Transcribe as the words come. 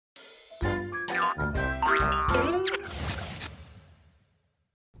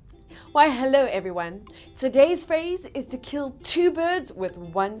Why, hello everyone. Today's phrase is to kill two birds with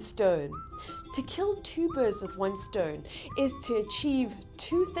one stone. To kill two birds with one stone is to achieve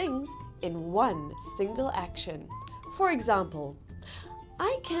two things in one single action. For example,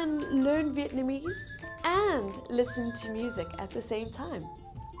 I can learn Vietnamese and listen to music at the same time.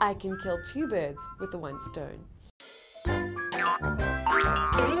 I can kill two birds with one stone.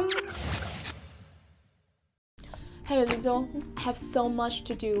 Hey Liesel, I have so much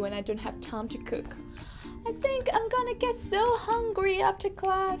to do and I don't have time to cook. I think I'm gonna get so hungry after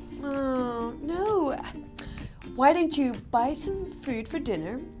class. Oh, no. Why don't you buy some food for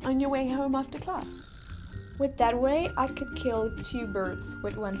dinner on your way home after class? With that way, I could kill two birds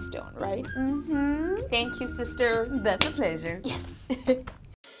with one stone, right? Mm-hmm. Thank you, sister. That's a pleasure. Yes.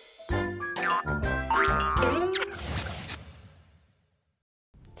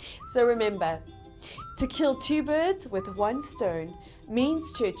 So remember, to kill two birds with one stone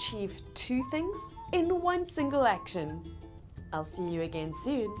means to achieve two things in one single action. I'll see you again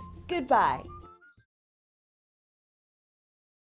soon. Goodbye.